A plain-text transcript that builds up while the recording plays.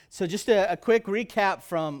So just a quick recap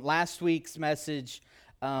from last week's message.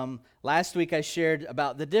 Last week I shared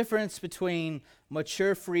about the difference between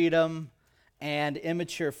mature freedom and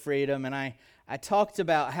immature freedom. And I talked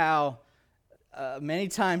about how many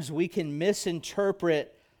times we can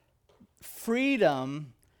misinterpret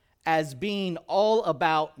freedom as being all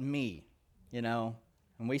about me, and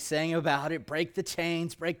we sang about it, break the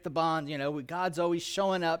chains, break the bonds, God's always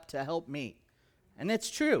showing up to help me. And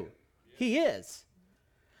it's true. He is.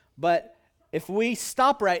 But if we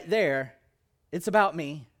stop right there, it's about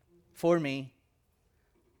me, for me,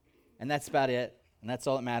 and that's about it, and that's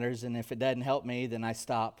all that matters. And if it doesn't help me, then I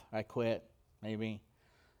stop, I quit, maybe.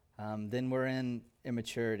 Then we're in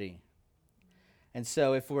immaturity. And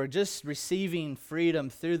so if we're just receiving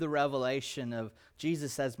freedom through the revelation of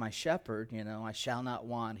Jesus as my shepherd, I shall not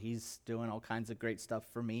want. He's doing all kinds of great stuff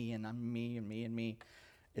for me, and I'm me, and me, and me.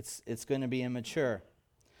 It's going to be immature.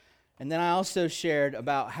 And then I also shared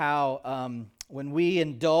about how when we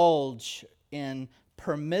indulge in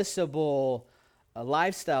permissible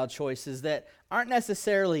lifestyle choices that aren't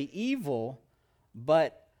necessarily evil,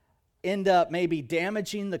 but end up maybe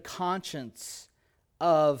damaging the conscience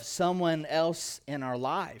of someone else in our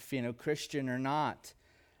life, Christian or not,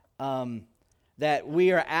 that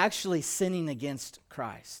we are actually sinning against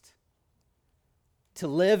Christ. To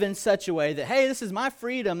live in such a way that, hey, this is my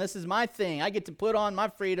freedom, this is my thing. I get to put on my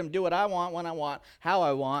freedom, do what I want, when I want, how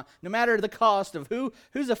I want, no matter the cost of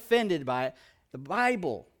who's offended by it. The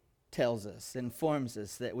Bible tells us, informs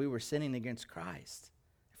us that we were sinning against Christ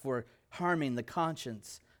if we're harming the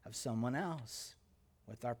conscience of someone else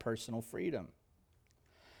with our personal freedom.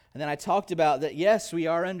 And then I talked about that, yes, we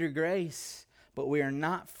are under grace, but we are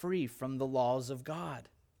not free from the laws of God.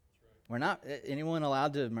 We're not, anyone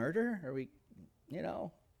allowed to murder? Are we,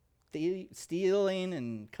 stealing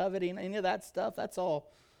and coveting, any of that stuff? That's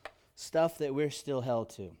all stuff that we're still held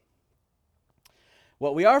to.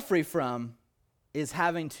 What we are free from is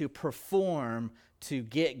having to perform to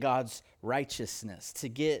get God's righteousness, to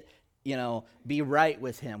get, be right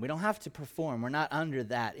with Him. We don't have to perform. We're not under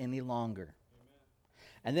that any longer.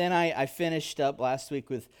 And then I finished up last week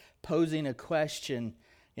with posing a question,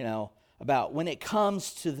 about when it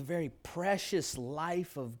comes to the very precious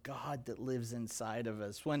life of God that lives inside of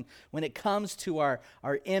us, when it comes to our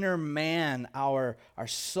inner man, our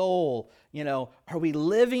soul, are we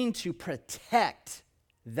living to protect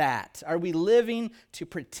that? Are we living to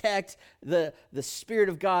protect the Spirit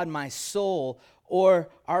of God, my soul, or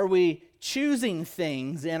are we choosing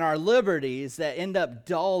things in our liberties that end up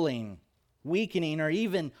dulling, weakening, or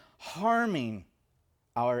even harming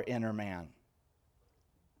our inner man?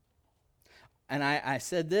 And I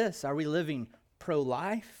said this, are we living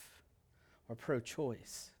pro-life or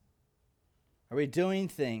pro-choice? Are we doing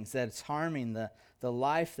things that's harming the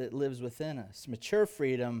life that lives within us? Mature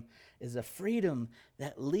freedom is a freedom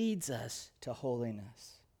that leads us to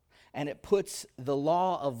holiness. And it puts the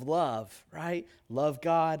law of love, right? Love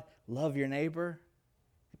God, love your neighbor.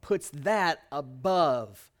 It puts that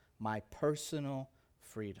above my personal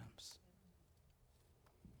freedoms.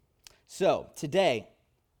 So, today,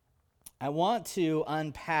 I want to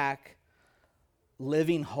unpack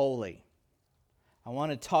living holy. I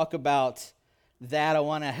want to talk about that. I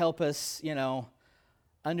want to help us,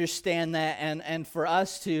 understand that. And for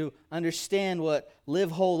us to understand what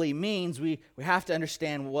live holy means, we have to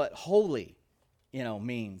understand what holy,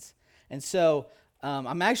 means. And so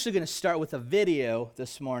I'm actually going to start with a video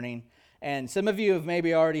this morning. And some of you have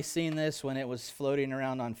maybe already seen this when it was floating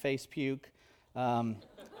around on Facebook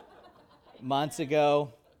months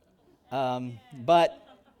ago. But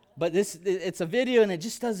it's a video, and it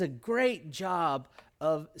just does a great job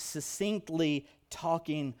of succinctly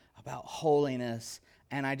talking about holiness.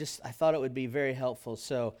 And I thought it would be very helpful.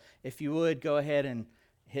 So if you would, go ahead and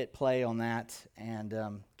hit play on that and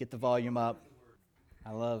get the volume up.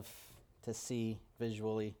 I love to see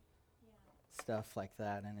visually stuff like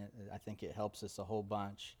that, and I think it helps us a whole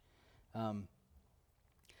bunch.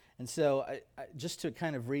 And so I just to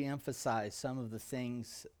kind of re-emphasize some of the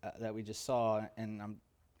things that we just saw, and I'm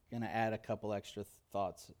going to add a couple extra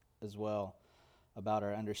thoughts as well about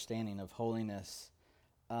our understanding of holiness.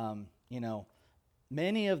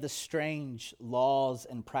 Many of the strange laws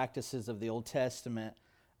and practices of the Old Testament,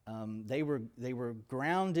 they were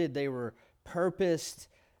grounded, they were purposed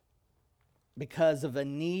because of a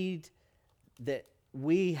need that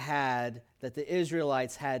we had, that the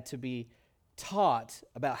Israelites had to be taught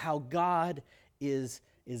about how God is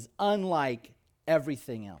unlike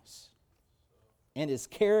everything else. In His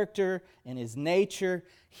character, in His nature,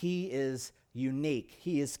 He is unique.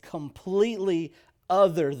 He is completely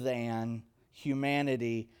other than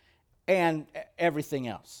humanity and everything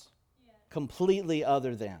else. completely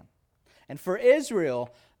other than. And for Israel,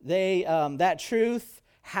 that truth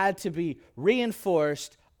had to be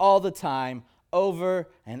reinforced all the time, over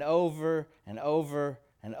and over and over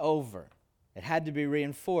and over. It had to be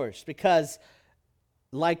reinforced because,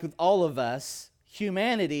 like with all of us,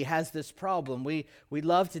 humanity has this problem. We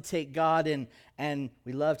love to take God and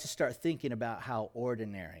we love to start thinking about how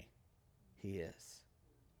ordinary He is.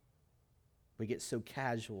 We get so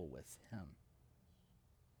casual with Him.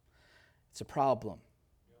 It's a problem.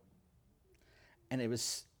 And it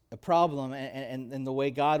was a problem, and the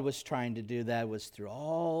way God was trying to do that was through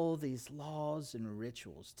all these laws and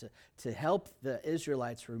rituals to help the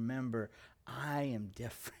Israelites remember, I am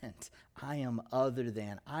different. I am other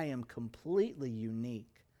than. I am completely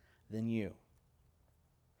unique than you.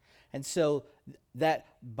 And so that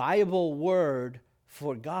Bible word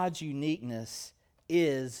for God's uniqueness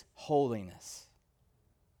is holiness.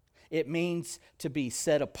 It means to be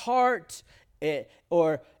set apart,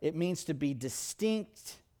 or it means to be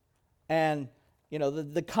distinct. And,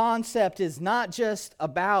 the concept is not just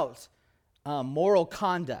about moral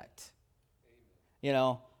conduct,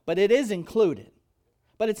 but it is included.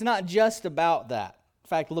 But it's not just about that. In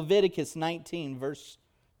fact, Leviticus 19, verse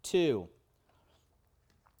 2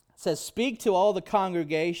 says, "Speak to all the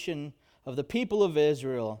congregation of the people of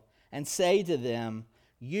Israel and say to them,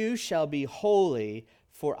 you shall be holy,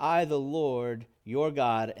 for I, the Lord, your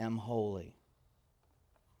God, am holy."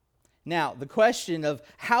 Now, the question of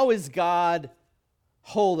how is God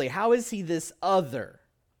holy? How is He this other?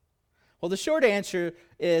 Well, the short answer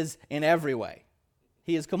is in every way.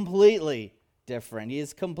 He is completely different. He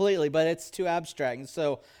is completely, but it's too abstract. And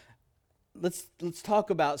so let's talk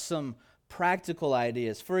about some practical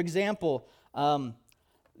ideas. For example,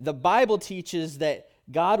 the Bible teaches that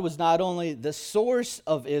God was not only the source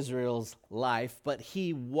of Israel's life, but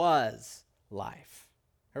He was life.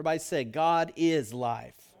 Everybody say, God is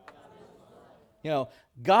life.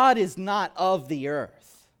 God is not of the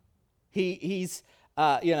earth. He's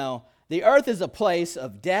the earth is a place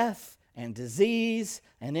of death and disease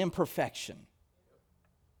and imperfection.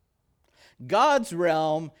 God's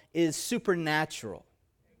realm is supernatural.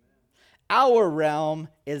 Our realm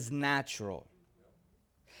is natural.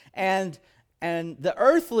 And the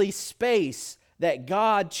earthly space that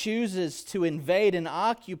God chooses to invade and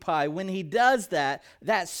occupy, when He does that,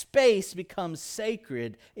 that space becomes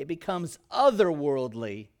sacred. It becomes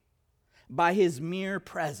otherworldly by His mere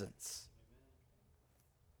presence.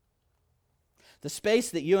 The space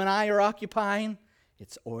that you and I are occupying,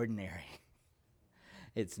 it's ordinary.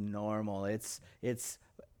 It's normal. It's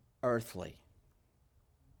earthly.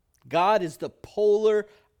 God is the polar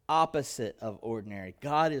opposite of ordinary.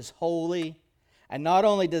 God is holy. And not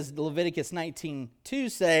only does Leviticus 19:2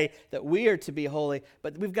 say that we are to be holy,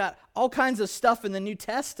 but we've got all kinds of stuff in the New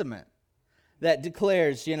Testament that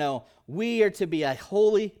declares, we are to be a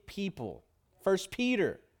holy people. 1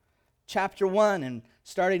 Peter chapter 1 and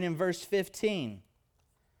starting in verse 15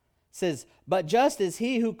 says, "But just as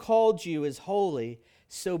He who called you is holy,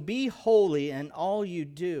 so be holy in all you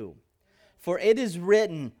do. For it is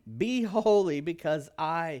written, be holy because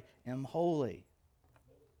I am holy."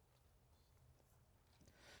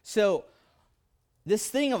 So this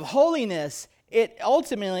thing of holiness,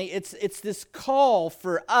 it's this call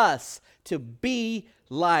for us to be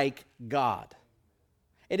like God.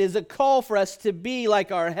 It is a call for us to be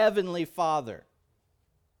like our Heavenly Father.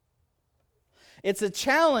 It's a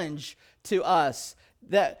challenge to us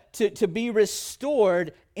that to be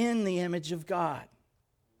restored in the image of God.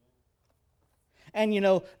 And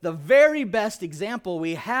the very best example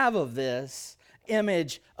we have of this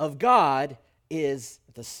image of God is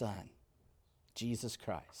the Son, Jesus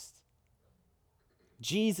Christ.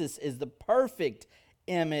 Jesus is the perfect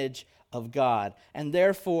image of God, and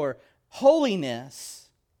therefore holiness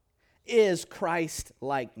is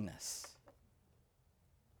Christ-likeness.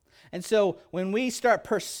 And so when we start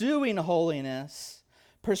pursuing holiness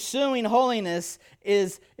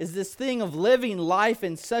is this thing of living life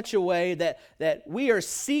in such a way that we are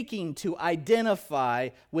seeking to identify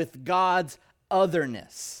with God's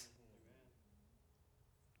otherness.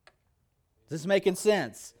 Is this making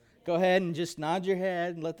sense? Go ahead and just nod your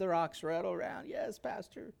head and let the rocks rattle around. Yes,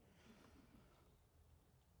 Pastor.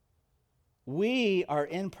 We are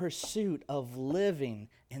in pursuit of living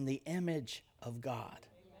in the image of God.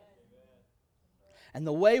 And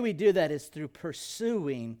the way we do that is through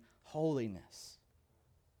pursuing holiness.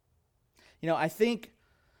 I think,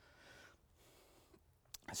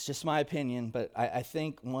 it's just my opinion, but I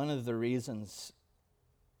think one of the reasons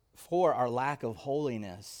for our lack of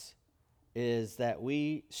holiness is that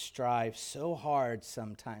we strive so hard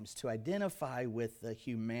sometimes to identify with the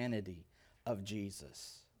humanity of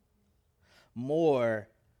Jesus more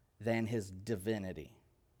than his divinity.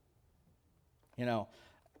 You know,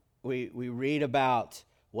 we read about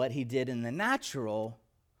what he did in the natural,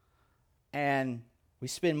 and we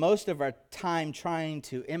spend most of our time trying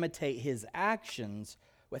to imitate his actions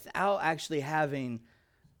without actually having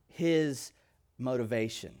his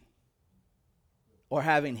motivation or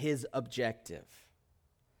having his objective.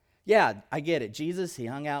 Yeah, I get it. Jesus, he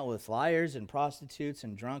hung out with liars and prostitutes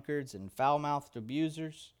and drunkards and foul-mouthed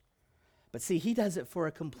abusers. But see, he does it for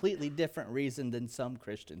a completely different reason than some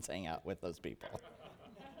Christians hang out with those people.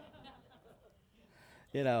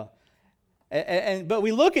 You know, but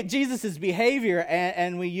we look at Jesus' behavior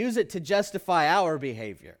and we use it to justify our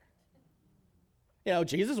behavior. You know,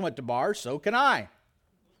 Jesus went to bars, so can I.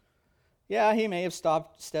 Yeah, he may have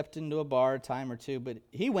stepped into a bar a time or two, but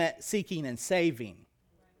he went seeking and saving,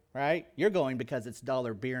 right? You're going because it's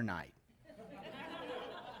dollar beer night.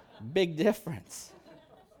 Big difference.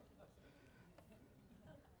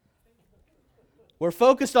 We're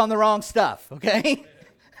focused on the wrong stuff, okay?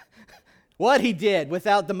 What he did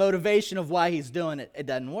without the motivation of why he's doing it, it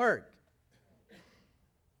doesn't work.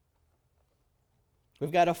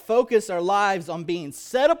 We've got to focus our lives on being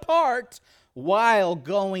set apart while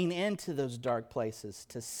going into those dark places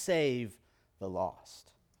to save the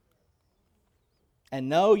lost. And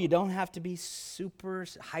no, you don't have to be super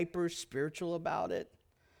hyper spiritual about it.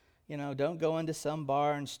 You know, don't go into some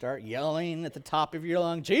bar and start yelling at the top of your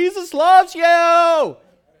lungs, Jesus loves you!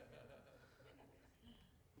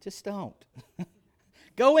 Just don't.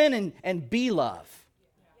 Go in and be love.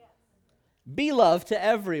 Be love to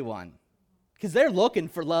everyone. Because they're looking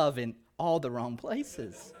for love in all the wrong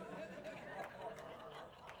places.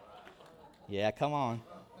 Yeah, come on.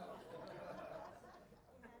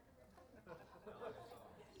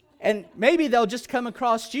 And maybe they'll just come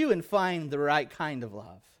across you and find the right kind of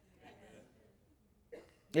love.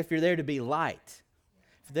 If you're there to be light,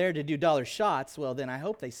 if you're there to do dollar shots, well, then I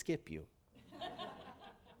hope they skip you.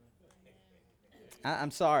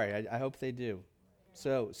 I'm sorry. I hope they do.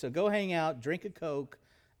 So go hang out, drink a Coke,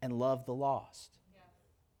 and love the lost.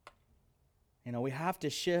 You know, we have to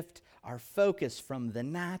shift our focus from the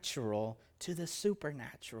natural to the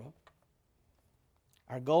supernatural.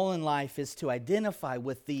 Our goal in life is to identify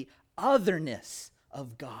with the otherness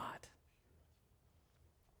of God.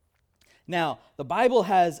 Now, the Bible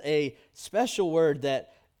has a special word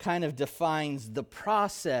that kind of defines the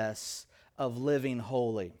process of living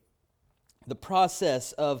holy. The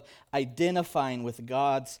process of identifying with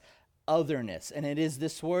God's otherness. And it is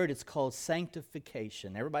this word, it's called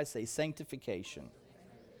sanctification. Everybody say sanctification.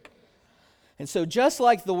 And so just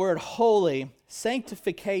like the word holy,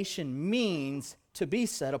 sanctification means to be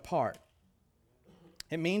set apart.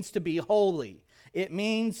 It means to be holy. It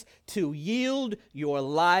means to yield your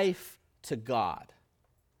life to God.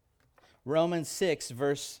 Romans 6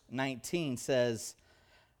 verse 19 says,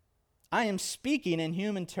 I am speaking in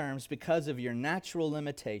human terms because of your natural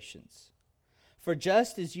limitations. For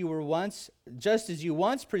just as you once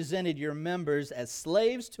presented your members as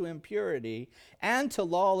slaves to impurity and to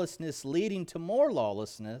lawlessness leading to more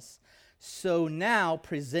lawlessness, so now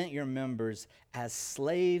present your members as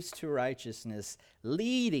slaves to righteousness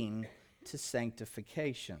leading to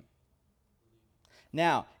sanctification.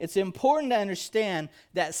 Now, it's important to understand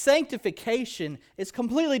that sanctification is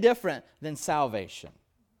completely different than salvation.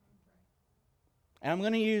 And I'm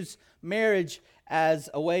going to use marriage as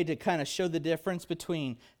a way to kind of show the difference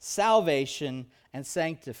between salvation and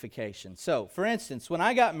sanctification. So, for instance, when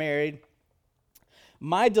I got married,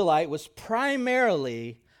 my delight was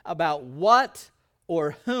primarily about what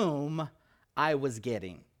or whom I was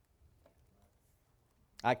getting.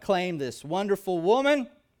 I claimed this wonderful woman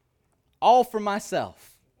all for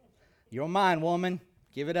myself. You're mine, woman.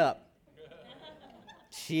 Give it up.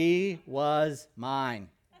 She was mine.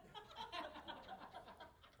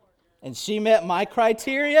 And she met my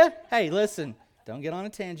criteria. Hey, listen, don't get on a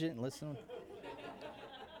tangent. Listen.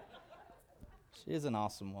 She is an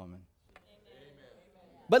awesome woman.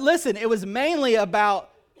 But listen, it was mainly about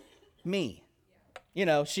me. You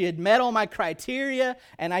know, she had met all my criteria,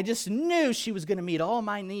 and I just knew she was going to meet all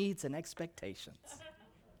my needs and expectations.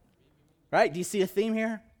 Right? Do you see a theme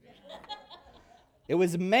here? It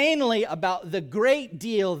was mainly about the great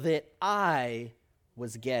deal that I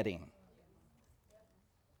was getting.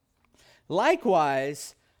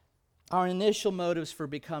 Likewise, our initial motives for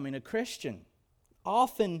becoming a Christian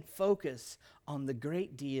often focus on the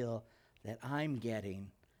great deal that I'm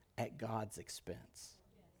getting at God's expense.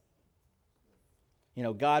 You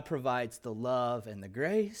know, God provides the love and the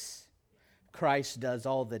grace. Christ does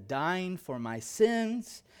all the dying for my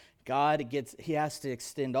sins. He has to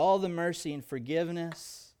extend all the mercy and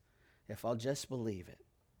forgiveness if I'll just believe it.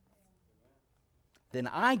 Then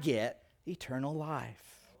I get eternal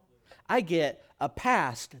life. I get a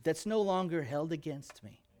past that's no longer held against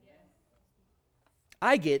me.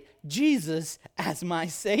 I get Jesus as my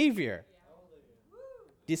Savior.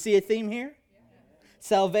 Do you see a theme here?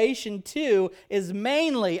 Salvation, too, is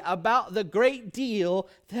mainly about the great deal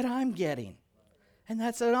that I'm getting. And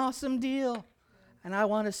that's an awesome deal. And I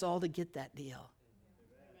want us all to get that deal.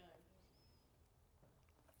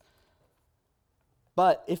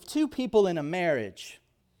 But if two people in a marriage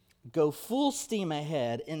go full steam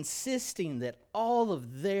ahead, insisting that all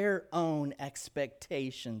of their own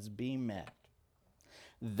expectations be met,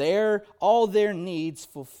 all their needs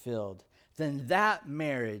fulfilled, then that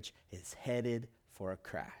marriage is headed for a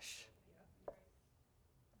crash.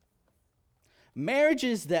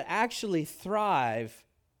 Marriages that actually thrive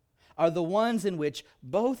are the ones in which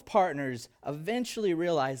both partners eventually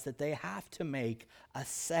realize that they have to make a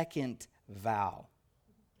second vow.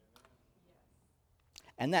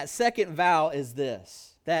 And that second vow is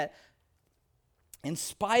this, that in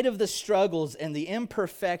spite of the struggles and the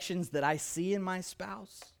imperfections that I see in my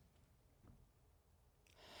spouse,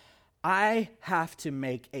 I have to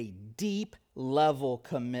make a deep level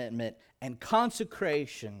commitment and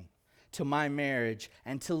consecration to my marriage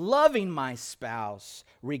and to loving my spouse,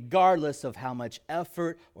 regardless of how much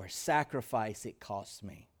effort or sacrifice it costs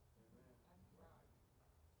me.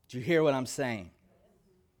 Do you hear what I'm saying?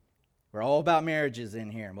 We're all about marriages in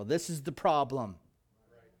here. Well, this is the problem.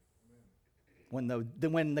 When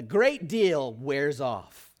the great deal wears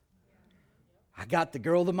off, I got the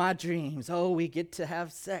girl of my dreams. Oh, we get to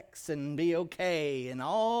have sex and be okay, and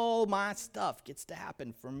all my stuff gets to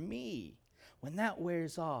happen for me. When that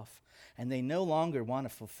wears off, and they no longer want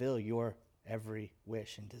to fulfill your every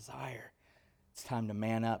wish and desire, it's time to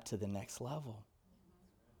man up to the next level.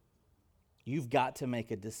 You've got to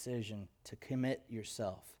make a decision to commit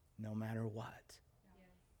yourself no matter what.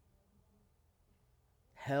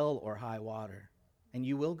 Hell or high water. And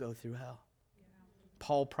you will go through hell.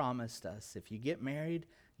 Paul promised us, if you get married,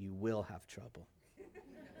 you will have trouble.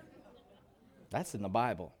 That's in the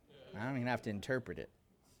Bible. I don't even have to interpret it.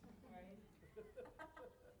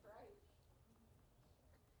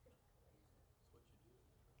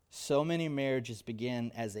 So many marriages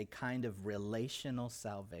begin as a kind of relational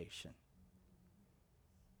salvation.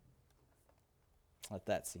 Let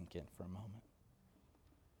that sink in for a moment.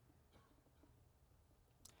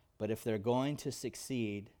 But if they're going to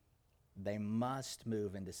succeed, they must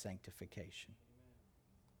move into sanctification.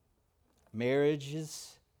 Marriage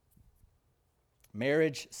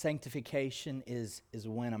sanctification is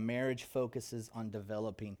when a marriage focuses on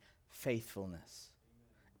developing faithfulness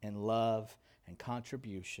and love and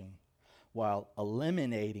contribution while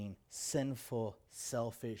eliminating sinful,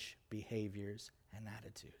 selfish behaviors and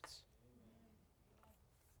attitudes.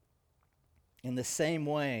 In the same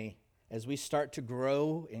way, as we start to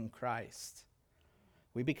grow in Christ,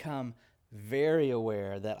 we become very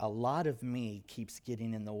aware that a lot of me keeps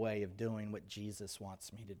getting in the way of doing what Jesus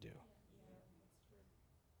wants me to do.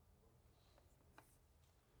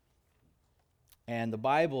 And the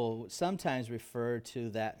Bible sometimes refers to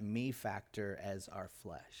that me factor as our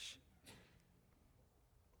flesh.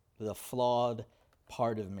 The flawed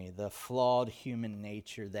part of me, the flawed human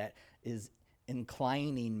nature that is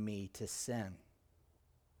inclining me to sin.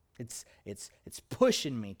 It's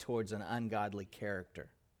pushing me towards an ungodly character.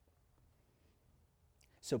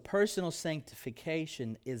 So personal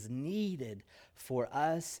sanctification is needed for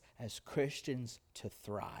us as Christians to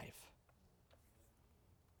thrive.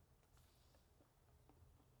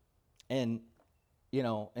 And,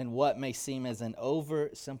 in what may seem as an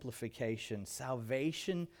oversimplification,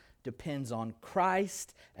 salvation depends on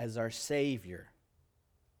Christ as our Savior.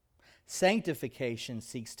 Sanctification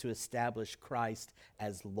seeks to establish Christ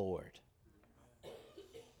as Lord.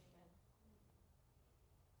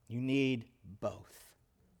 You need both.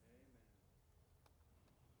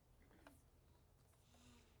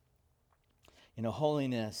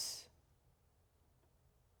 Holiness,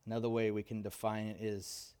 another way we can define it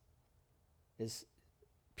is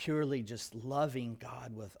purely just loving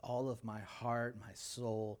God with all of my heart, my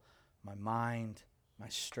soul, my mind, my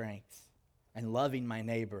strength, and loving my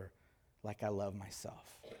neighbor like I love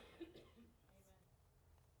myself.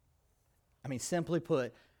 Simply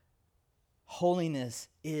put, holiness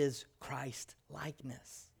is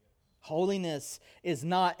Christ-likeness. Holiness is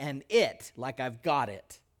not an it, like I've got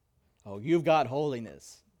it. Oh, you've got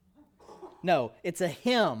holiness. No, it's a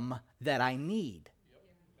him that I need.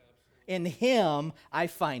 In Him, I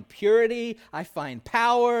find purity, I find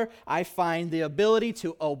power, I find the ability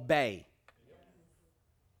to obey.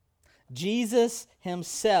 Jesus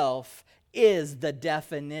Himself is the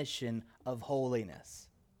definition of holiness.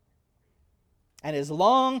 And as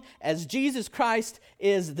long as Jesus Christ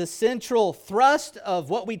is the central thrust of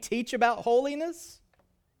what we teach about holiness,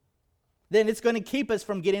 then it's going to keep us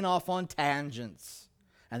from getting off on tangents.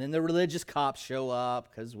 And then the religious cops show up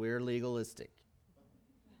because we're legalistic.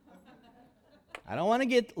 I don't want to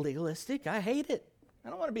get legalistic. I hate it. I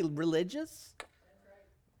don't want to be religious.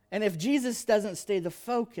 And if Jesus doesn't stay the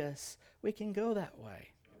focus, we can go that way.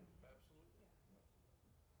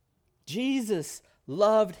 Jesus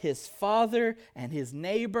loved His Father and His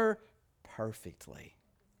neighbor perfectly.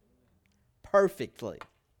 Perfectly.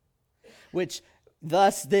 Which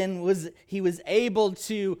thus then He was able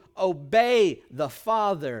to obey the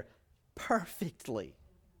Father perfectly.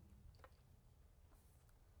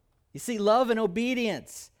 You see, love and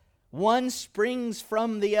obedience, one springs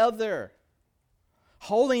from the other.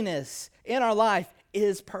 Holiness in our life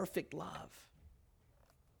is perfect love.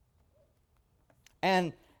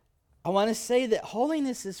 And I want to say that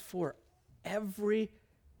holiness is for every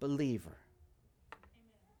believer.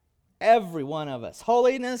 Every one of us.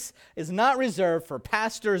 Holiness is not reserved for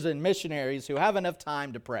pastors and missionaries who have enough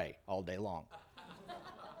time to pray all day long.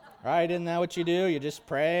 Right? Isn't that what you do? You just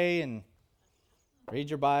pray and read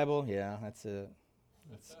your Bible. Yeah, that's it.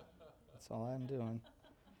 That's all I'm doing.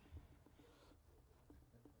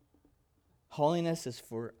 Holiness is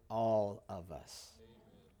for all of us.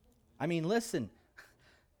 I mean, listen,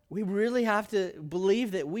 we really have to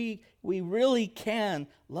believe that we really can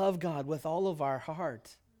love God with all of our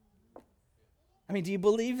heart. I mean, do you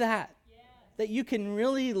believe that? Yeah. That you can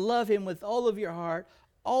really love Him with all of your heart,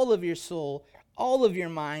 all of your soul, all of your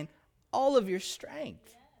mind, all of your strength.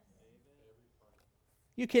 Yes.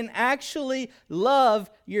 You can actually love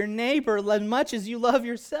your neighbor as much as you love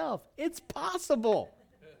yourself. It's possible.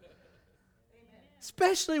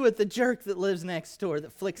 Especially with the jerk that lives next door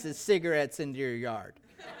that flicks his cigarettes into your yard.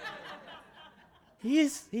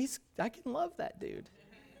 I can love that dude.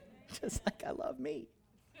 Just like I love me.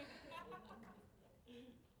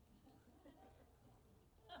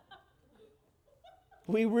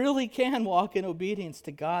 We really can walk in obedience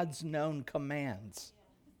to God's known commands.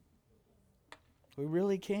 We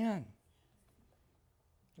really can.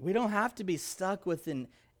 We don't have to be stuck with an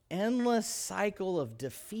endless cycle of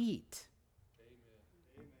defeat.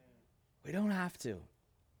 We don't have to.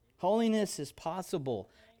 Holiness is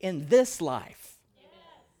possible in this life.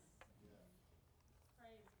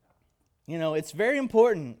 You know, it's very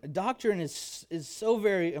important. Doctrine is so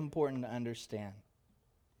very important to understand.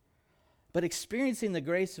 But experiencing the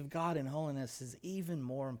grace of God in holiness is even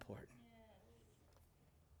more important.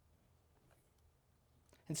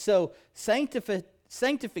 And so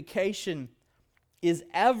sanctification is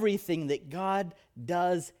everything that God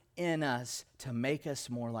does in us to make us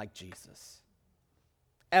more like Jesus.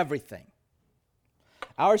 Everything.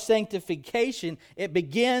 Our sanctification, it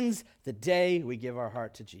begins the day we give our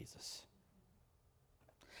heart to Jesus.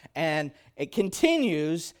 And it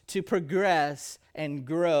continues to progress and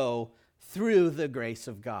grow through the grace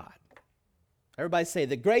of God. Everybody say,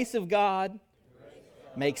 the grace of God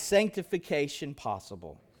makes sanctification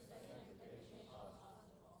possible.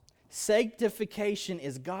 Sanctification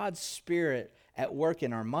is God's Spirit at work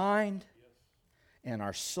in our mind, in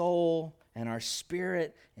our soul, in our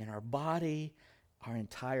spirit, in our body, our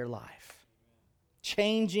entire life.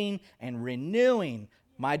 Changing and renewing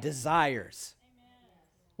my desires.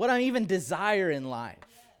 What I even desire in life.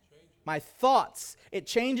 My thoughts. It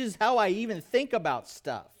changes how I even think about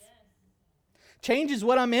stuff. Changes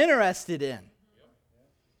what I'm interested in.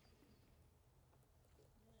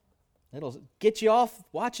 It'll get you off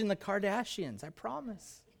watching the Kardashians, I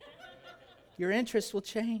promise. Your interests will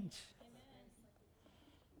change.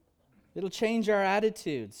 It'll change our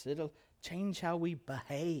attitudes. It'll change how we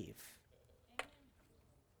behave.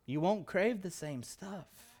 You won't crave the same stuff.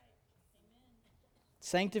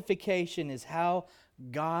 Sanctification is how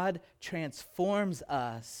God transforms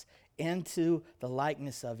us into the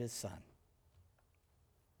likeness of His Son.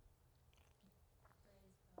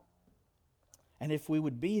 And if we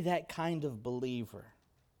would be that kind of believer,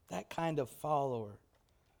 that kind of follower,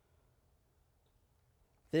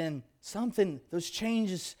 then those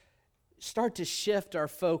changes start to shift our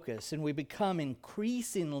focus and we become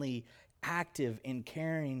increasingly active in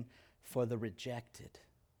caring for the rejected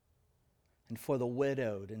and for the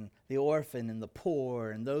widowed and the orphan and the poor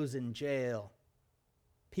and those in jail,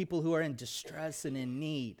 people who are in distress and in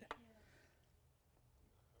need.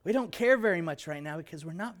 We don't care very much right now because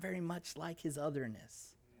we're not very much like His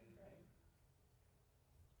otherness.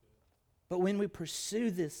 But when we pursue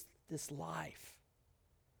this life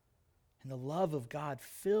and the love of God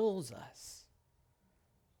fills us,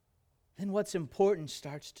 then what's important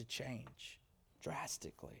starts to change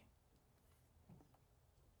drastically.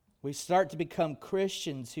 We start to become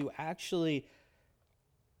Christians who actually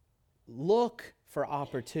look for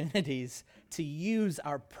opportunities to use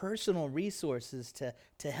our personal resources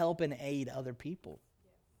to help and aid other people.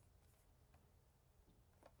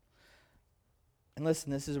 And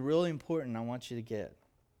listen, this is really important. I want you to get.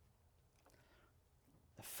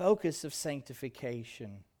 The focus of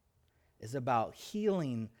sanctification is about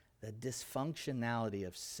healing the dysfunctionality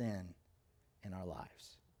of sin in our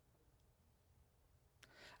lives.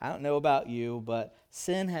 I don't know about you, but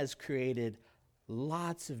sin has created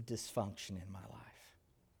lots of dysfunction in my life.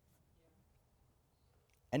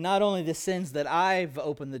 And not only the sins that I've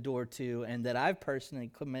opened the door to and that I've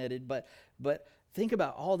personally committed, but think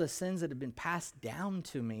about all the sins that have been passed down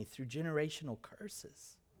to me through generational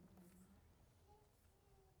curses.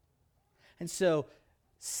 And so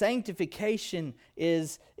sanctification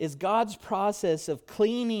is God's process of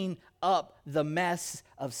cleaning up the mess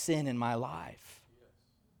of sin in my life.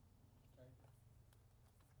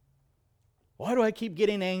 Why do I keep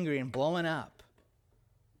getting angry and blowing up?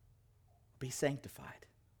 Be sanctified.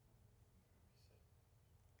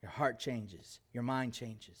 Your heart changes. Your mind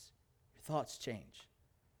changes. Your thoughts change.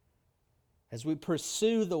 As we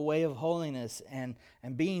pursue the way of holiness and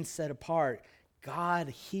being set apart, God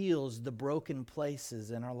heals the broken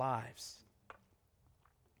places in our lives.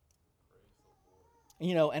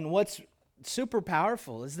 You know, and what's super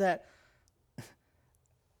powerful is that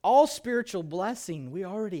all spiritual blessing, we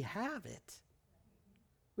already have it.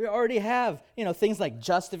 We already have, things like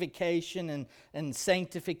justification and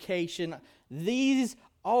sanctification. These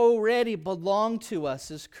already belong to us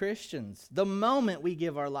as Christians the moment we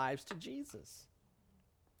give our lives to Jesus.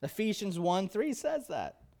 Ephesians 1:3 says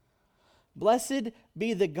that. Blessed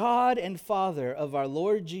be the God and Father of our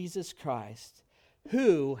Lord Jesus Christ,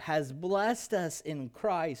 who has blessed us in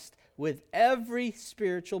Christ with every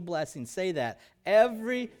spiritual blessing. Say that.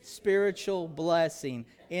 Every spiritual blessing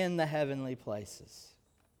in the heavenly places.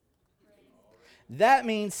 That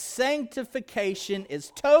means sanctification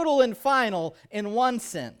is total and final in one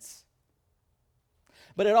sense.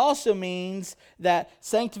 But it also means that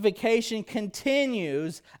sanctification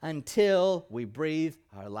continues until we breathe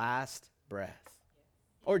our last breath.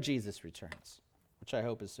 Or Jesus returns, which I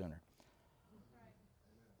hope is sooner.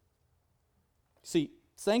 See,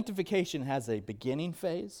 sanctification has a beginning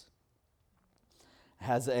phase,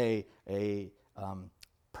 has a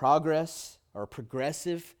progress or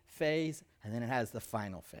progressive phase, and then it has the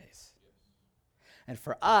final phase. And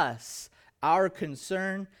for us, our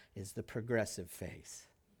concern is the progressive phase.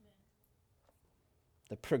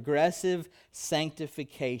 The progressive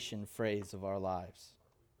sanctification phase of our lives.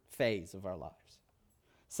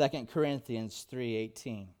 2 Corinthians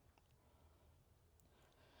 3:18.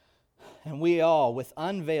 And we all, with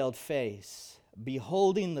unveiled face,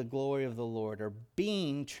 beholding the glory of the Lord, are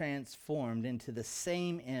being transformed into the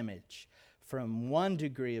same image from one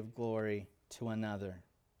degree of glory to another.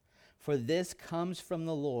 For this comes from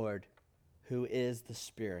the Lord, who is the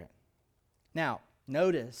Spirit. Now,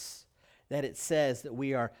 notice that it says that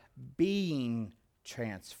we are being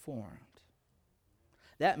transformed.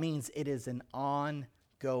 That means it is an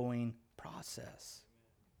ongoing process.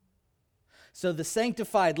 So the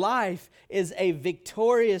sanctified life is a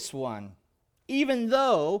victorious one, even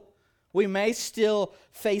though we may still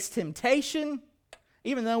face temptation,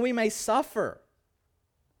 even though we may suffer.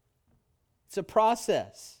 It's a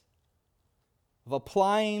process of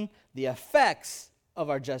applying the effects of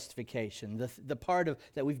our justification, the part of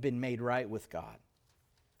that we've been made right with God.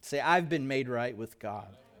 Say, I've been made right with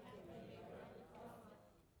God.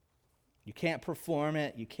 You can't perform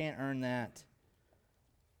it. You can't earn that.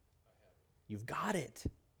 You've got it.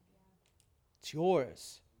 It's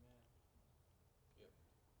yours.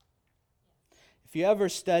 If you ever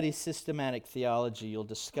study systematic theology, you'll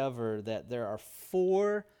discover that there are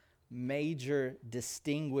 4 major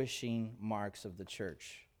distinguishing marks of the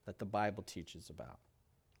church that the Bible teaches about.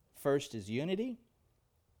 First is unity.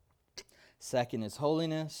 Second is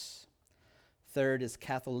holiness. Third is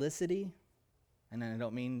Catholicity. And I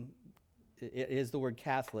don't mean, it is the word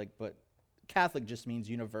Catholic, but Catholic just means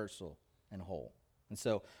universal and whole. And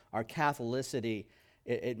so our Catholicity,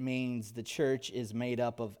 it means the church is made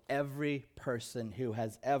up of every person who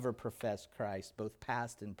has ever professed Christ, both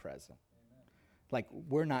past and present. Amen. Like,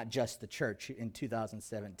 we're not just the church in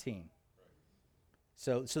 2017.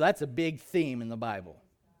 So that's a big theme in the Bible,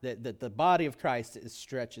 that the body of Christ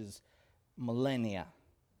stretches millennia.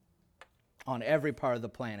 on every part of the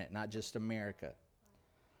planet, not just America.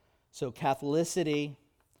 So Catholicity,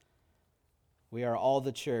 we are all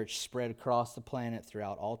the church spread across the planet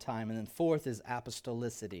throughout all time. And then fourth is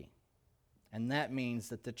apostolicity. And that means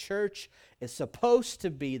that the church is supposed to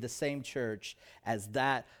be the same church as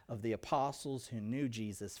that of the apostles who knew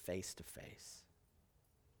Jesus face to face.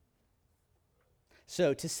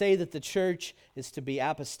 So to say that the church is to be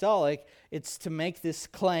apostolic, it's to make this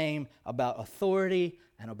claim about authority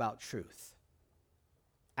and about truth.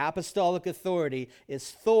 Apostolic authority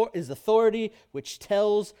is authority which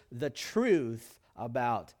tells the truth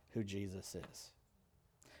about who Jesus is.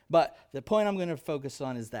 But the point I'm going to focus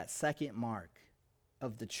on is that second mark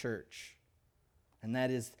of the church. And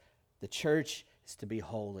that is the church is to be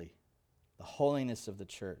holy. The holiness of the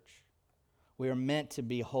church. We are meant to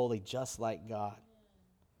be holy just like God.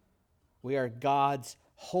 We are God's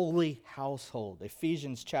holy household.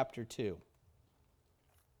 Ephesians chapter 2.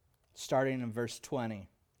 Starting in verse 20.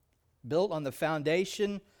 Built on the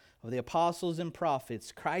foundation of the apostles and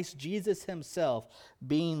prophets, Christ Jesus himself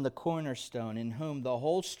being the cornerstone, in whom the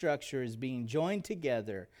whole structure is being joined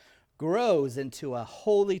together, grows into a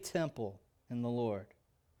holy temple in the Lord.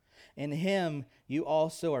 In him you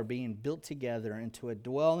also are being built together into a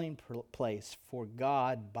dwelling place for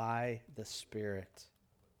God by the Spirit.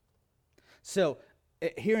 So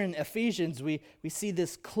here in Ephesians, we see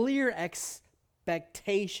this clear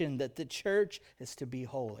expectation that the church is to be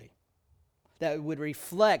holy, that would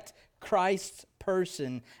reflect Christ's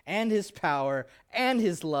person and his power and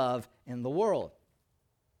his love in the world.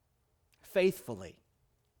 Faithfully,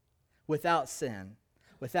 without sin,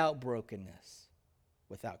 without brokenness,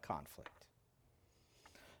 without conflict.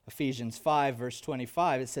 Ephesians 5, verse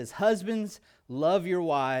 25, it says, "Husbands, love your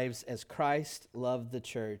wives as Christ loved the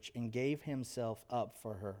church and gave himself up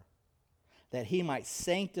for her, that he might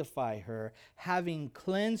sanctify her, having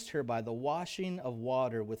cleansed her by the washing of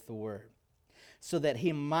water with the word, so that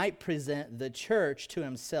he might present the church to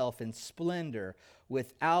himself in splendor,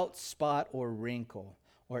 without spot or wrinkle,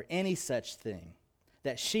 or any such thing,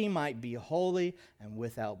 that she might be holy and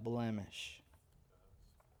without blemish."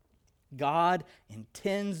 God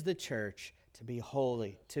intends the church to be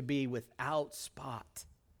holy, to be without spot,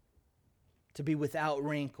 to be without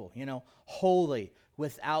wrinkle, holy,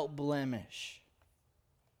 without blemish.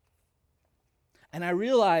 And I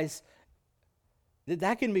realize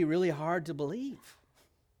that can be really hard to believe.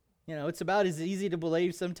 It's about as easy to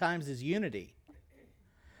believe sometimes as unity.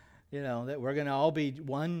 That we're going to all be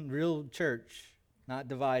one real church, not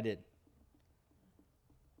divided.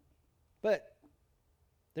 But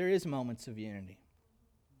there is moments of unity.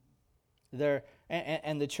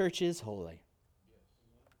 And the church is holy.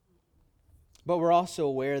 But we're also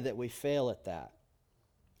aware that we fail at that.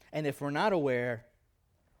 And if we're not aware,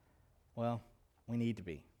 well, we need to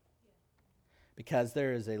be. Because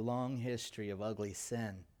there is a long history of ugly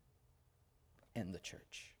sin in the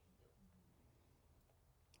church.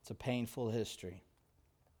 It's a painful history.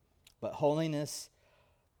 But holiness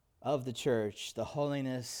of the church, the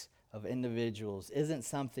holiness of individuals, isn't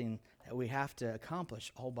something that we have to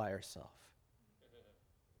accomplish all by ourselves.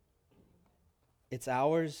 It's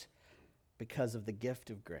ours because of the gift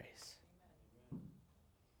of grace.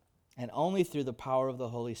 And only through the power of the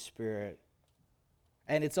Holy Spirit.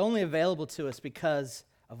 And it's only available to us because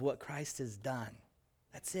of what Christ has done.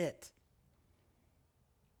 That's it.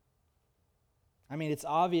 It's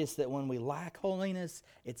obvious that when we lack holiness,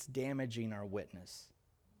 it's damaging our witness.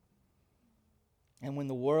 And when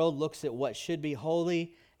the world looks at what should be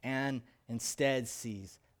holy and instead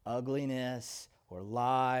sees ugliness or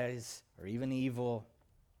lies or even evil,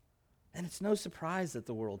 then it's no surprise that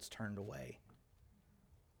the world's turned away.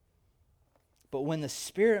 But when the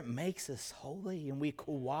Spirit makes us holy and we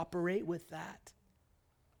cooperate with that,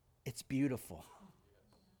 it's beautiful.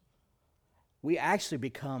 We actually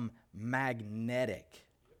become magnetic.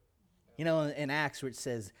 In Acts where it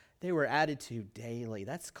says they were added to daily,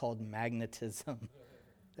 that's called magnetism.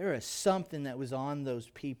 There is something that was on those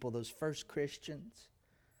people, those first Christians,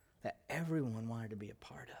 that everyone wanted to be a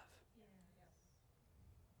part of.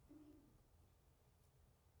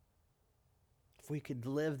 If we could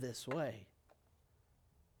live this way,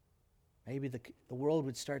 maybe the world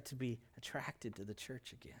would start to be attracted to the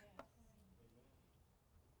church again.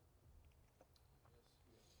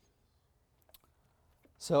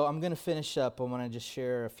 So I'm going to finish up. I want to just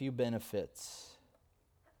share a few benefits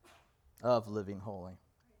of living holy.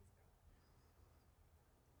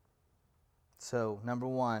 So, number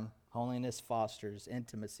one, holiness fosters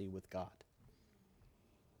intimacy with God.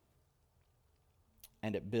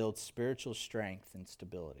 And it builds spiritual strength and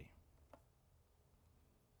stability.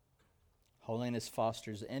 Holiness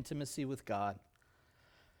fosters intimacy with God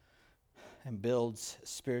and builds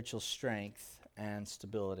spiritual strength and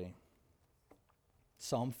stability.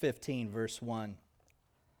 Psalm 15, verse 1.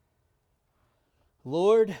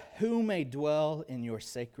 Lord, who may dwell in your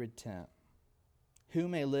sacred tent? Who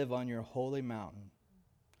may live on your holy mountain?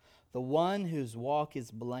 The one whose walk is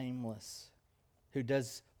blameless, who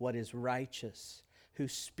does what is righteous, who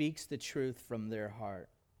speaks the truth from their heart,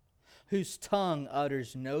 whose tongue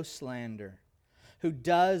utters no slander, who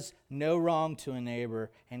does no wrong to a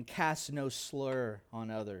neighbor and casts no slur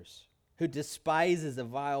on others, who despises a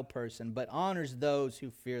vile person but honors those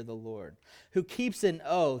who fear the Lord, who keeps an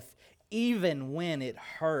oath even when it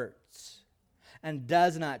hurts and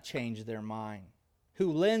does not change their mind,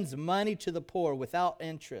 who lends money to the poor without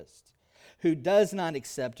interest, who does not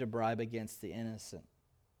accept a bribe against the innocent.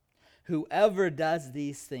 Whoever does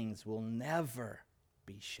these things will never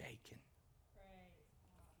be shaken.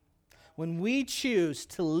 When we choose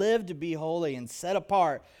to live to be holy and set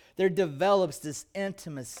apart, there develops this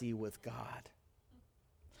intimacy with God.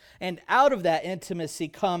 And out of that intimacy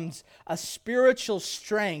comes a spiritual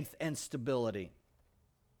strength and stability.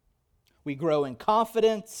 We grow in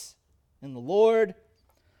confidence in the Lord.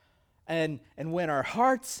 And when our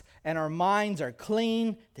hearts and our minds are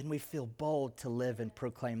clean, then we feel bold to live and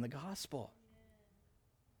proclaim the gospel.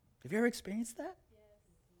 Have you ever experienced that?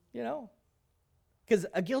 You know? Because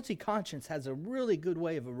a guilty conscience has a really good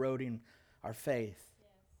way of eroding our faith.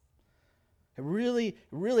 It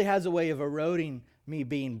really has a way of eroding me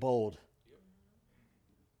being bold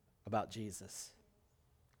about Jesus.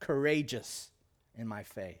 Courageous in my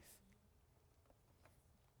faith.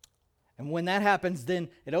 And when that happens, then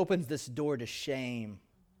it opens this door to shame.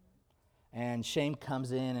 And shame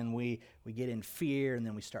comes in and we get in fear, and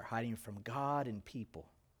then we start hiding from God and people.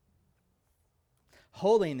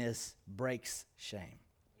 Holiness breaks shame.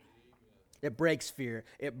 It breaks fear.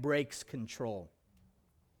 It breaks control.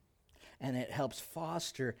 And it helps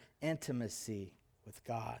foster intimacy with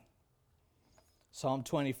God. Psalm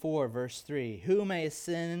 24, verse 3. Who may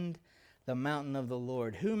ascend the mountain of the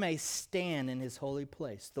Lord? Who may stand in his holy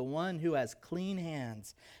place? The one who has clean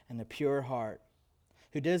hands and a pure heart,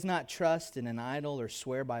 who does not trust in an idol or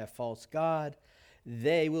swear by a false god.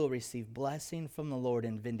 They will receive blessing from the Lord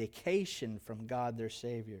and vindication from God their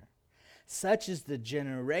Savior. Such is the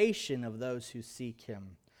generation of those who seek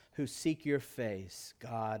him, who seek your face,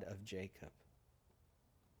 God of Jacob.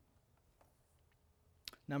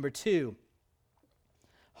 Number 2,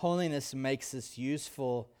 holiness makes us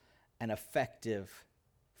useful and effective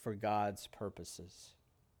for God's purposes.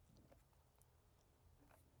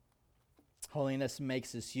 Holiness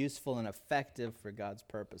makes us useful and effective for God's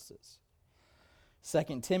purposes.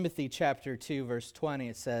 2 Timothy chapter 2, verse 20,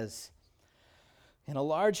 it says, in a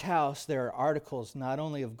large house there are articles not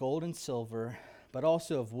only of gold and silver, but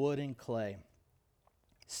also of wood and clay.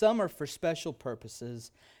 Some are for special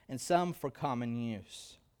purposes, and some for common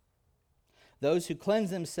use. Those who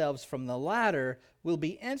cleanse themselves from the latter will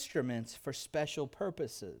be instruments for special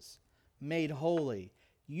purposes, made holy,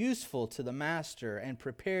 useful to the master, and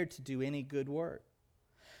prepared to do any good work.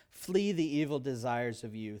 Flee the evil desires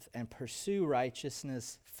of youth and pursue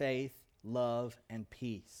righteousness, faith, love, and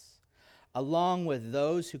peace, along with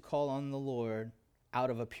those who call on the Lord out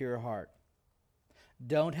of a pure heart.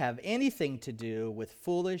 Don't have anything to do with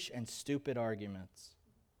foolish and stupid arguments.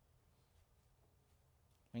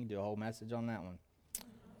 We can do a whole message on that one.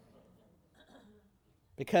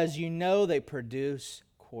 Because you know they produce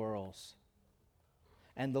quarrels.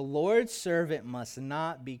 And the Lord's servant must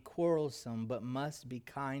not be quarrelsome, but must be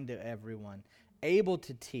kind to everyone, able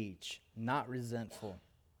to teach, not resentful.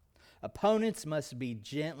 Opponents must be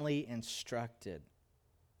gently instructed,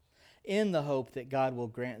 in the hope that God will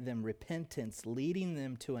grant them repentance, leading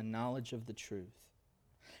them to a knowledge of the truth,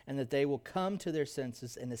 and that they will come to their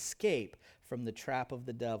senses and escape from the trap of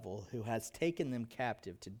the devil, who has taken them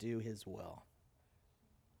captive to do his will.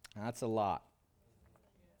 Now, that's a lot.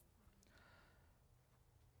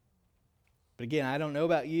 But again, I don't know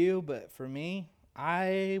about you, but for me,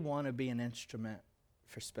 I want to be an instrument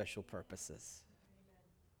for special purposes.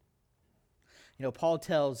 You know, Paul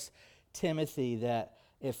tells Timothy that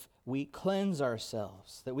if we cleanse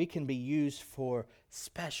ourselves, that we can be used for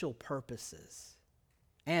special purposes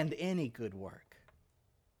and any good work.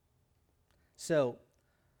 So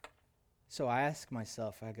I ask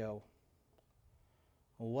myself, I go,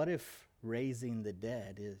 well, what if raising the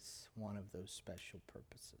dead is one of those special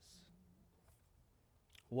purposes?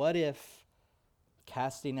 What if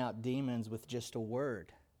casting out demons with just a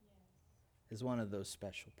word is one of those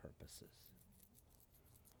special purposes?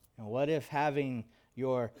 And what if having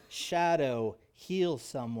your shadow heal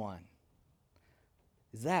someone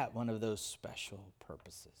Is that one of those special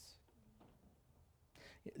purposes?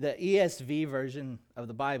 The ESV version of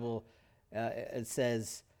the Bible, it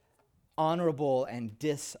says honorable and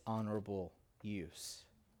dishonorable use.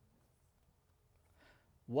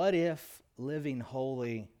 What if living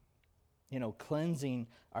holy, cleansing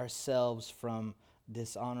ourselves from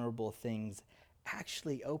dishonorable things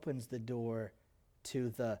actually opens the door to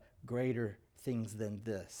the greater things than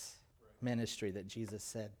this ministry that Jesus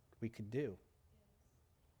said we could do?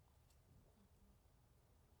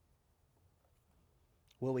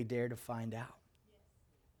 Will we dare to find out?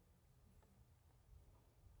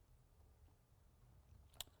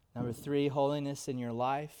 Number 3, holiness in your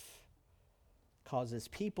life causes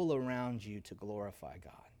people around you to glorify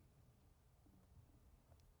God.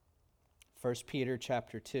 1 Peter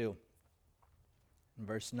chapter 2,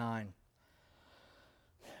 verse 9.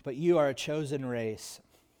 But you are a chosen race,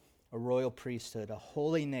 a royal priesthood, a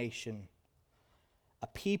holy nation, a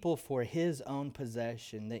people for his own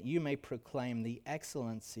possession, that you may proclaim the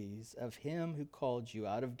excellencies of him who called you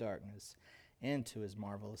out of darkness into his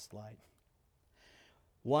marvelous light.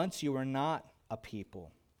 Once you were not a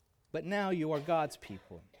people, but now you are God's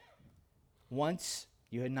people. Once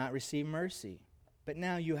you had not received mercy, but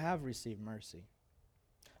now you have received mercy.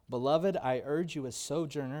 Beloved, I urge you as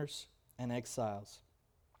sojourners and exiles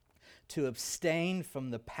to abstain from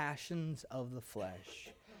the passions of the flesh,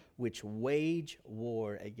 which wage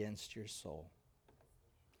war against your soul.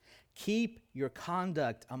 Keep your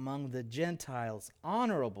conduct among the Gentiles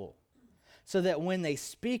honorable, so that when they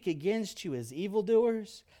speak against you as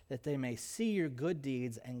evildoers, that they may see your good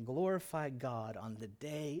deeds and glorify God on the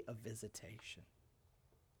day of visitation.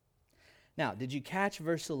 Now, did you catch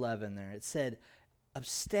verse 11 there? It said,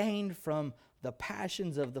 abstain from the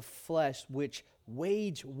passions of the flesh, which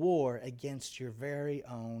wage war against your very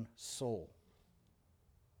own soul.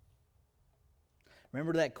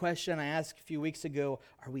 Remember that question I asked a few weeks ago,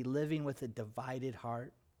 are we living with a divided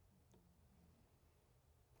heart?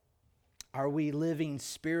 Are we living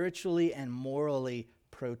spiritually and morally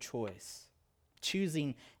pro-choice,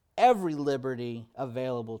 choosing every liberty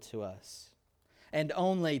available to us, and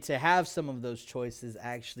only to have some of those choices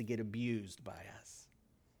actually get abused by us,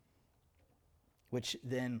 which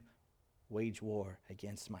then wage war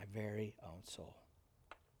against my very own soul?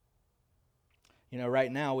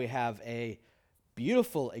 Right now we have a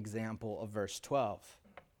beautiful example of verse 12.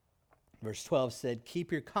 Verse 12 said,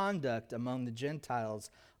 keep your conduct among the Gentiles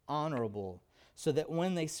honorable, so that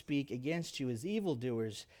when they speak against you as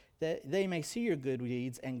evildoers, that they may see your good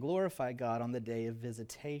deeds and glorify God on the day of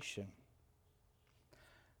visitation.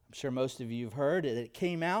 I'm sure most of you have heard that it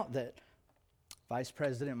came out that Vice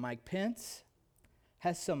President Mike Pence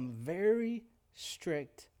has some very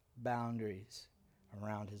strict boundaries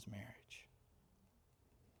around his marriage.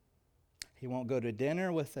 He won't go to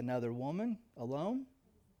dinner with another woman alone,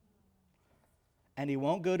 and he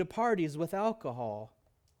won't go to parties with alcohol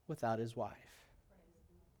without his wife.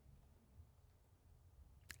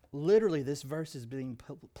 Literally, this verse is being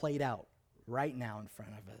played out right now in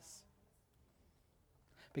front of us.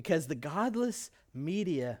 Because the godless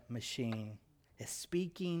media machine is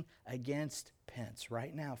speaking against Pence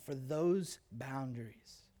right now for those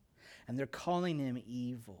boundaries. And they're calling him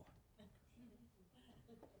evil.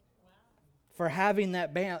 For having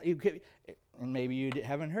that boundary. And maybe you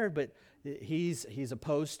haven't heard, but he's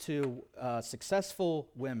opposed to successful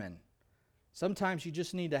women. Sometimes you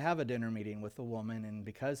just need to have a dinner meeting with a woman, and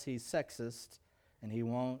because he's sexist, and he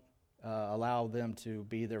won't allow them to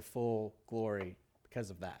be their full glory because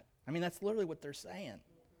of that. I mean, that's literally what they're saying.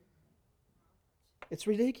 It's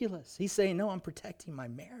ridiculous. He's saying, no, I'm protecting my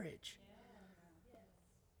marriage.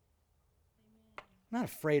 I'm not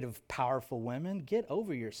afraid of powerful women. Get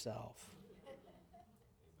over yourself.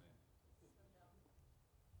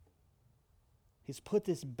 He's put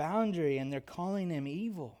this boundary, and they're calling him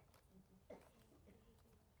evil.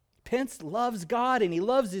 Pence loves God, and he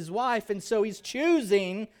loves his wife, and so he's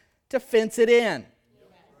choosing to fence it in.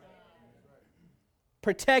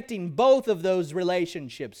 Protecting both of those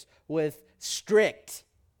relationships with strict,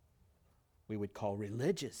 we would call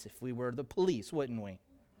religious if we were the police, wouldn't we?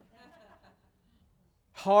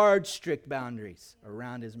 Hard, strict boundaries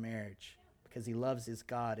around his marriage because he loves his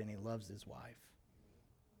God and he loves his wife.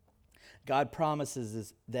 God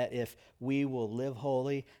promises that if we will live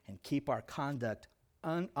holy and keep our conduct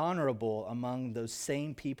honorable among those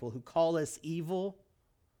same people who call us evil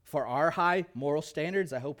for our high moral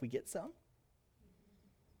standards, I hope we get some,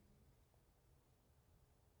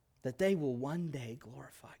 that they will one day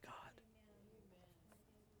glorify God.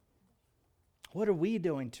 What are we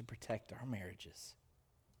doing to protect our marriages?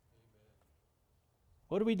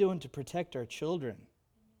 What are we doing to protect our children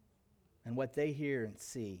and what they hear and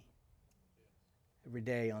see every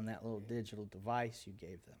day on that little digital device you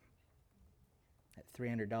gave them. That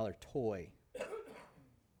 $300 toy,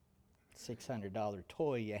 $600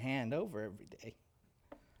 toy you hand over every day.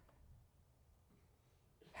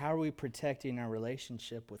 How are we protecting our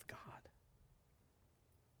relationship with God?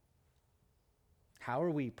 How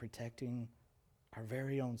are we protecting our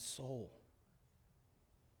very own soul?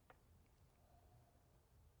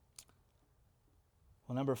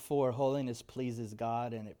 Well, number 4, holiness pleases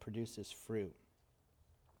God and it produces fruit.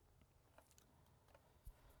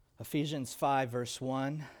 Ephesians 5, verse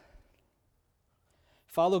 1.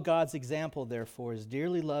 Follow God's example, therefore, as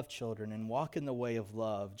dearly loved children, and walk in the way of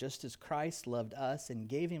love, just as Christ loved us and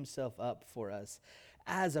gave himself up for us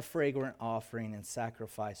as a fragrant offering and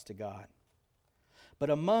sacrifice to God. But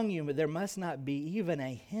among you there must not be even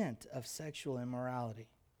a hint of sexual immorality,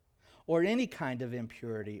 or any kind of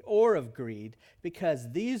impurity, or of greed,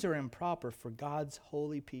 because these are improper for God's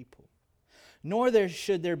holy people. Nor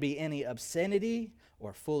should there be any obscenity,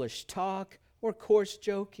 or foolish talk, or coarse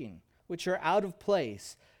joking, which are out of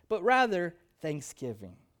place, but rather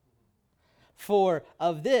thanksgiving. For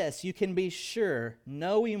of this you can be sure,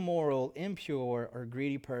 no immoral, impure, or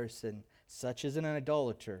greedy person, such as an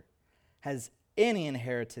idolater, has any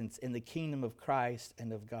inheritance in the kingdom of Christ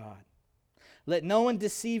and of God. Let no one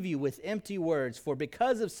deceive you with empty words, for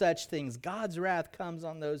because of such things God's wrath comes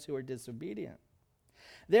on those who are disobedient.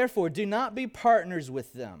 Therefore, do not be partners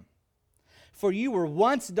with them. For you were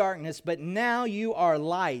once darkness, but now you are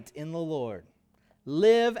light in the Lord.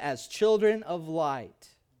 Live as children of light.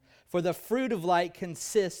 For the fruit of light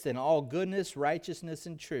consists in all goodness, righteousness,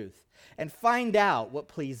 and truth. And find out what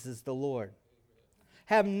pleases the Lord.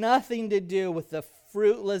 Have nothing to do with the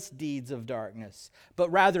fruitless deeds of darkness,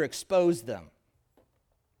 but rather expose them.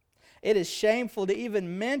 It is shameful to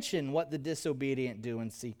even mention what the disobedient do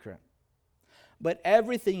in secret. But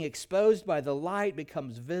everything exposed by the light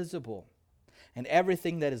becomes visible, and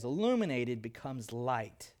everything that is illuminated becomes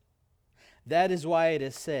light. That is why it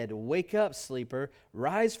is said, "Wake up, sleeper,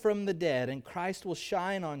 rise from the dead, and Christ will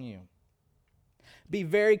shine on you." Be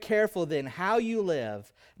very careful then how you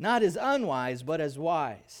live, not as unwise, but as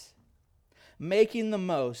wise, making the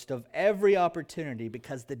most of every opportunity,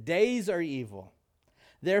 because the days are evil.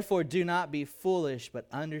 Therefore, do not be foolish, but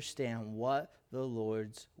understand what the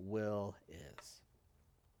Lord's will is.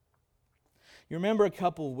 You remember a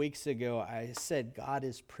couple of weeks ago, I said God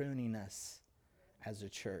is pruning us as a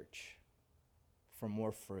church for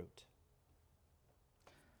more fruit.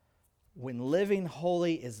 When living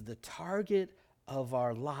holy is the target of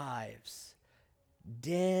our lives,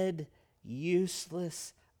 dead,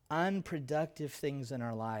 useless, unproductive things in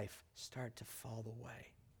our life start to fall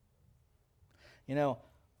away. You know,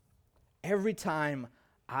 every time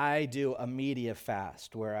I do a media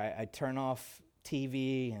fast where I turn off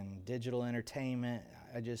TV and digital entertainment,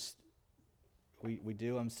 we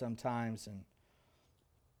do them sometimes, and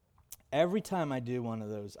every time I do one of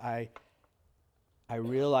those, I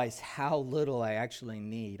realize how little I actually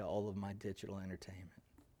need all of my digital entertainment.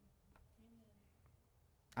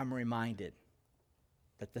 I'm reminded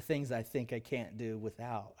that the things I think I can't do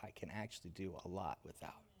without, I can actually do a lot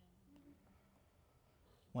without.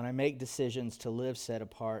 When I make decisions to live set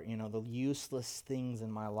apart, the useless things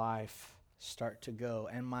in my life start to go,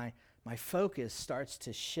 and my focus starts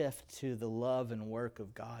to shift to the love and work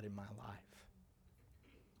of God in my life,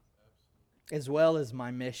 as well as my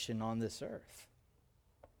mission on this earth.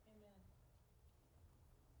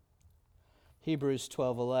 Hebrews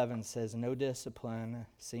 12:11 says, "No discipline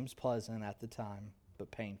seems pleasant at the time,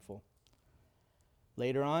 but painful.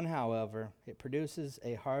 Later on, however, it produces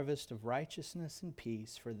a harvest of righteousness and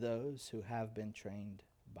peace for those who have been trained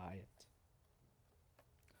by it."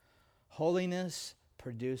 Holiness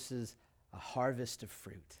produces a harvest of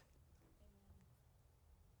fruit.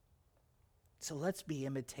 So let's be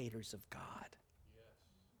imitators of God.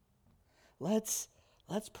 Let's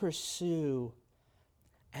pursue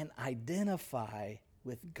and identify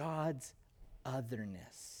with God's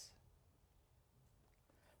otherness.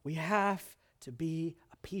 We have to be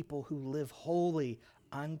a people who live holy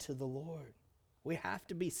unto the Lord. We have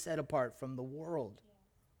to be set apart from the world.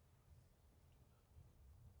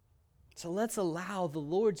 So let's allow the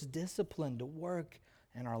Lord's discipline to work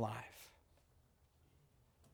in our life.